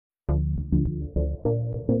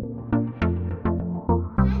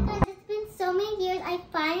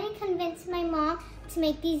finally convinced my mom to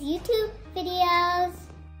make these YouTube videos.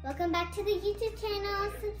 Welcome back to the YouTube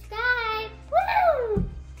channel. Subscribe. Woo!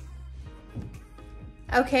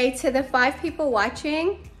 Okay, to the 5 people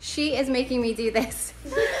watching, she is making me do this.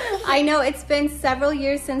 I know it's been several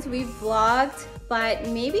years since we've vlogged, but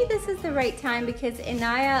maybe this is the right time because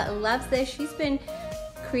Inaaya loves this. She's been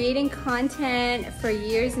creating content for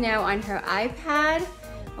years now on her iPad.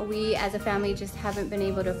 We as a family just haven't been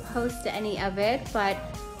able to post any of it, but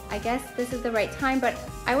I guess this is the right time. But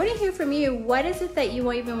I want to hear from you. What is it that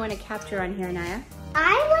you even want to capture on here, Inaaya?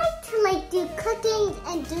 I like to do cooking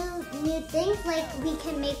and do new things, like we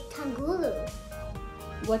can make tanghulu.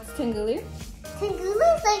 What's tanghulu?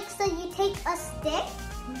 Tanghulu is like, so you take a stick,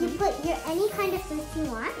 you put any kind of fruits you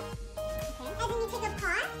want. Okay. And then you take a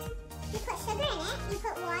pot, you put sugar in it, you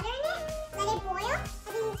put water in it, let it boil,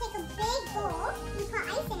 and then you take a big bowl, you put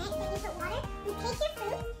ice in it, then you put water, you take your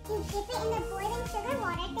fruit, you dip it in the boiling sugar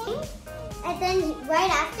water thing, and then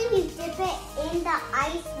right after you dip it in the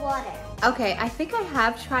ice water. Okay, I think I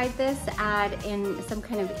have tried this in some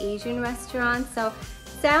kind of Asian restaurant, so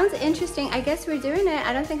sounds interesting. I guess we're doing it.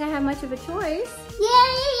 I don't think I have much of a choice.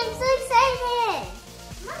 Yay, I'm so excited!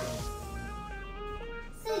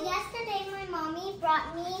 So yesterday my mommy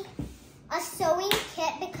brought me a sewing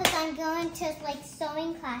kit because I'm going to like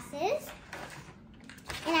sewing classes.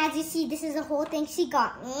 And as you see, this is a whole thing she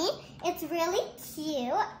got me. It's really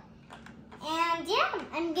cute. And yeah,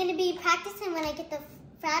 I'm gonna be practicing when I get the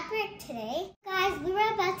fabric today. Guys, we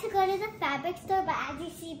were about to go to the fabric store, but as you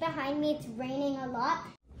see behind me, it's raining a lot.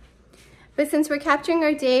 But since we're capturing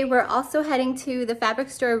our day, we're also heading to the fabric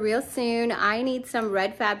store real soon. I need some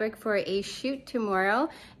red fabric for a shoot tomorrow.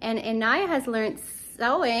 And Inaaya has learned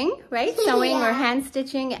sewing, right? Sewing or hand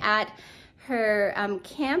stitching at her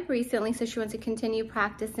camp recently, so she wants to continue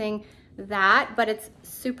practicing that. But it's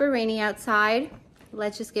super rainy outside.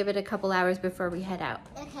 Let's just give it a couple hours before we head out.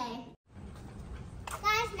 Okay.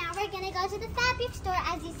 Guys, now we're gonna go to the fabric store.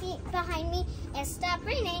 As you see behind me, it stopped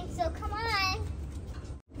raining, so come on.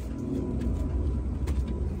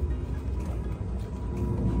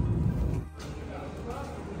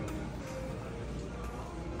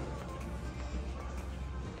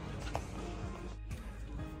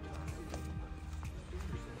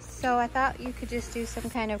 So I thought you could just do some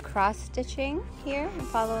kind of cross stitching here and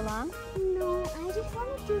follow along. No, I just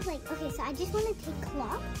want to do like, okay, so I just want to take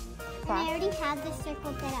cloth. And I already have this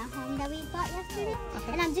circle bit at home that we bought yesterday.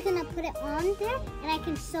 Okay. And I'm just going to put it on there and I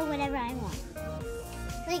can sew whatever I want.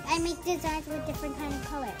 Like I make designs with different kind of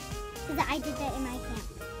colors. Because I did that in my camp.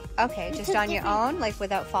 Okay, just on your own, like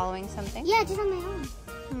without following something? Yeah, just on my own.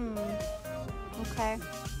 Okay.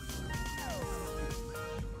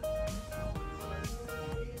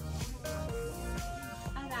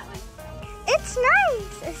 It's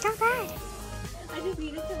nice. It's not bad. I just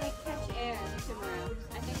needed to like catch air tomorrow.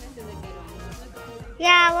 I think this is a good one.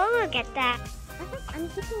 Yeah, we'll get that. I'm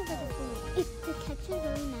thinking of other things. If the texture is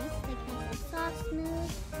really nice, like it's soft, smooth.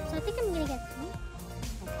 So I think I'm gonna get two.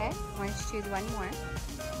 Okay. Why don't you choose one more?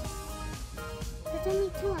 There's only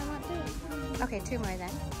 2. I want 3. Okay, 2 more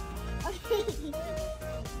then. Okay.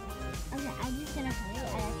 Okay, I'm just gonna hurry. I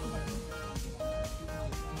have to get one.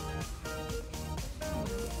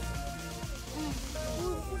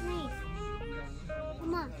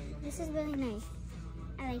 Mom, this is really nice.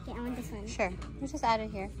 I like it. I want this one. Sure. Let's just add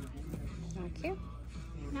it here. Thank you.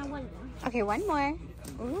 Now one more. Okay, one more.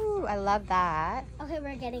 Ooh, I love that. Okay,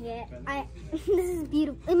 we're getting it. This is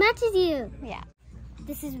beautiful. It matches you. Yeah.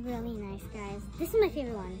 This is really nice, guys. This is my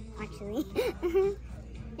favorite one, actually.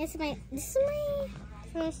 This is my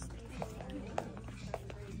first.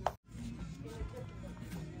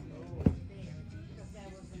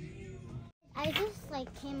 I just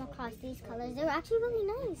like came across these colors. They were actually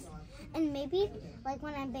really nice. And maybe like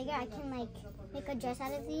when I'm bigger, I can like make a dress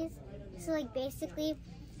out of these. So like basically,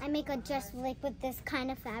 I make a dress like with this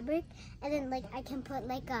kind of fabric, and then like I can put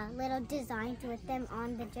like a little designs with them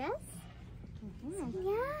on the dress.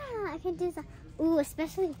 Yeah, I can do that. Ooh,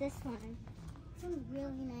 especially this one. This one's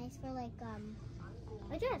really nice for like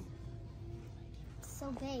a dress. It's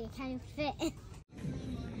so big, it can't even fit.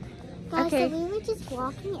 Guys, Okay. So we were just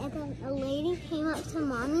walking and then a lady came up to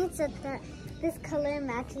Mommy and said that this color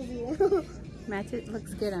matches you. Matches,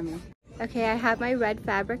 looks good on me. Okay, I have my red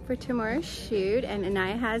fabric for tomorrow's shoot, and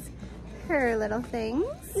Inaaya has her little things,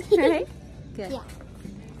 right? Good. Yeah.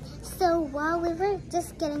 So while we were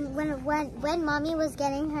just getting, when Mommy was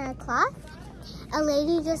getting her cloth, a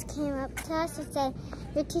lady just came up to us and said,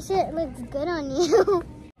 "Your t-shirt looks good on you."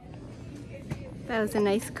 That was a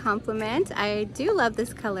nice compliment. I do love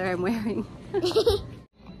this color I'm wearing.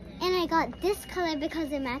 And I got this color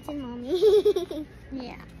because it matches mommy.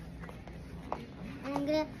 Yeah. And I'm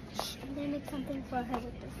gonna make something for her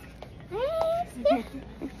with this.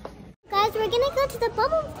 Guys, we're gonna go to the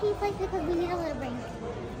bubble tea place because we need a little ring.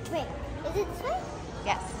 Wait, is it this way?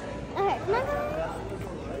 Yes. Okay, come on, guys.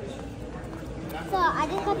 So I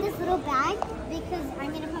just got this little bag because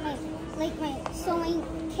I'm gonna put my sewing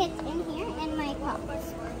kit in here and my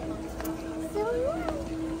props. So yeah.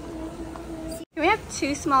 We have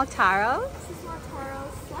 2 small taros. 2 small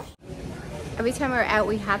taros slush. Every time we're out,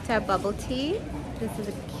 we have to have bubble tea. This is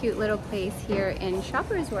a cute little place here in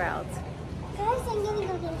Shoppers World. Guys, I'm gonna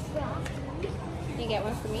go get a straw. Can you get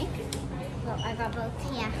one for me? Well, I got both.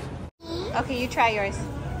 Yeah. Okay, you try yours.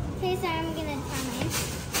 Okay, so I'm gonna try mine.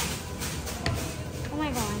 Oh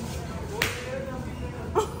my god.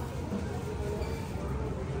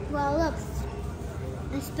 Well, look.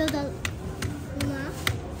 I spilled a.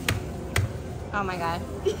 Oh my god.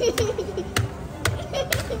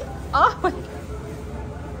 Oh my.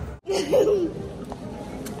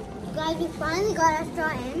 Guys, we finally got our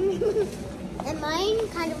straw in. And mine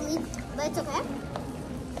kind of leaked, but it's okay.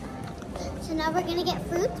 So now we're gonna get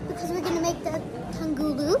fruits because we're gonna make the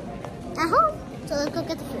tanghulu at home. So let's go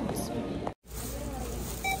get the fruits.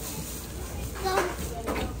 So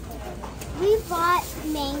we bought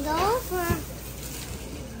mango for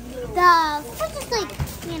just like,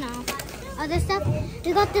 you know, other stuff.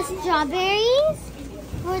 We got the strawberries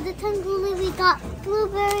for the tanghulu. We got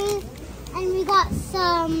blueberries and we got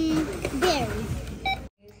some berries.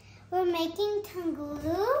 We're making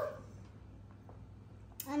tanghulu,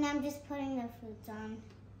 and I'm just putting the fruits on.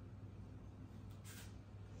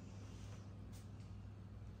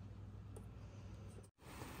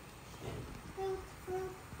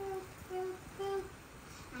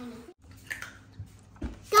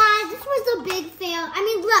 Guys, this was a big fail. I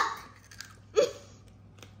mean, look.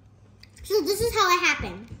 So this is how it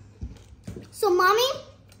happened. So mommy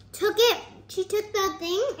took it. She took the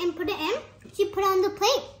thing and put it in. She put it on the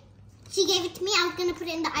plate. She gave it to me. I was gonna put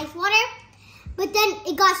it in the ice water, but then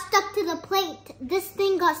it got stuck to the plate. This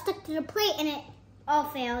thing got stuck to the plate and it all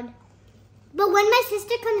failed. But when my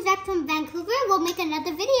sister comes back from Vancouver, we'll make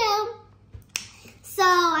another video. So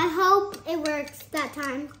I hope it works that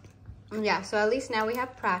time. Yeah, so at least now we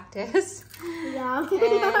have practice. Yeah.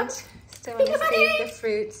 And still want to save the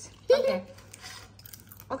fruits. Okay.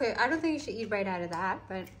 Okay, I don't think you should eat right out of that,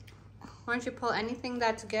 but why don't you pull anything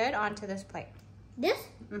that's good onto this plate? This?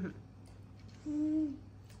 Mm-hmm.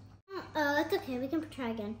 Oh, it's okay. We can try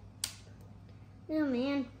again. Oh,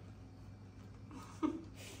 man.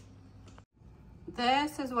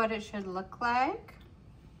 This is what it should look like,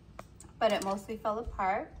 but it mostly fell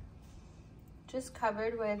apart. Just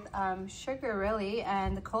covered with sugar, really,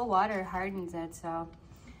 and the cold water hardens it, so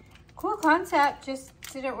cool concept. Just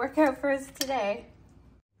didn't work out for us today.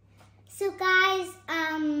 So guys,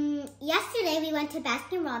 yesterday we went to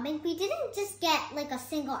Baskin Robbins. We didn't just get like a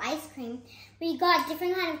single ice cream. We got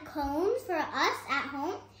different kind of cones for us at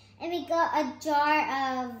home, and we got a jar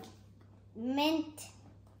of mint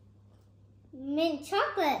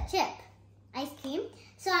chocolate chip ice cream.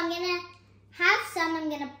 So I'm gonna have some. I'm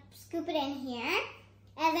gonna scoop it in here,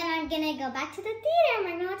 and then I'm gonna go back to the theater.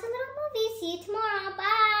 We're gonna watch a little movie. See you tomorrow.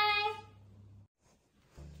 Bye.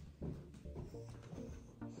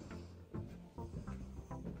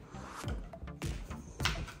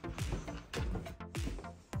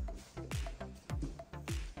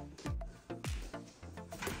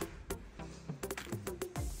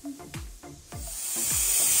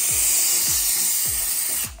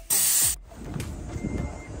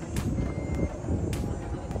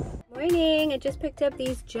 Morning. I just picked up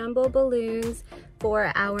these jumbo balloons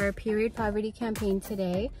for our period poverty campaign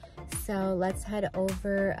today. So let's head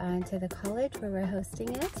over to the college where we're hosting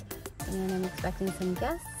it. And I'm expecting some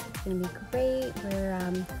guests. It's gonna be great.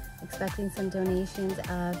 We're expecting some donations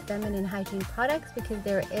of feminine hygiene products because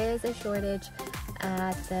there is a shortage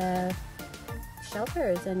at the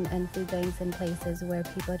shelters and food banks and places where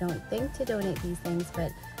people don't think to donate these things,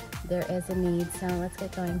 but there is a need. So let's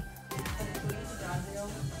get going.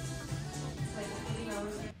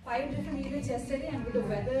 5 different events yesterday, and with the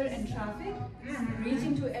weather and traffic,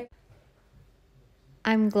 reaching to.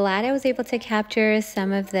 I'm glad I was able to capture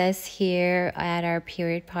some of this here at our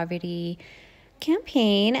period poverty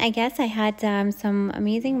campaign. I guess I had some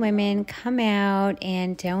amazing women come out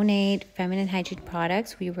and donate feminine hygiene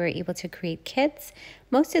products. We were able to create kits.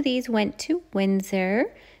 Most of these went to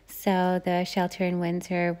Windsor. So the shelter in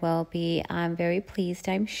Windsor will be very pleased,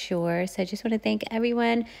 I'm sure. So I just want to thank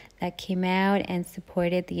everyone that came out and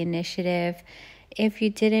supported the initiative. If you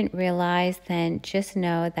didn't realize, then just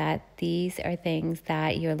know that these are things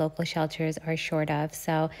that your local shelters are short of.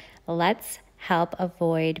 So let's help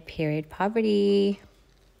avoid period poverty.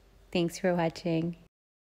 Thanks for watching.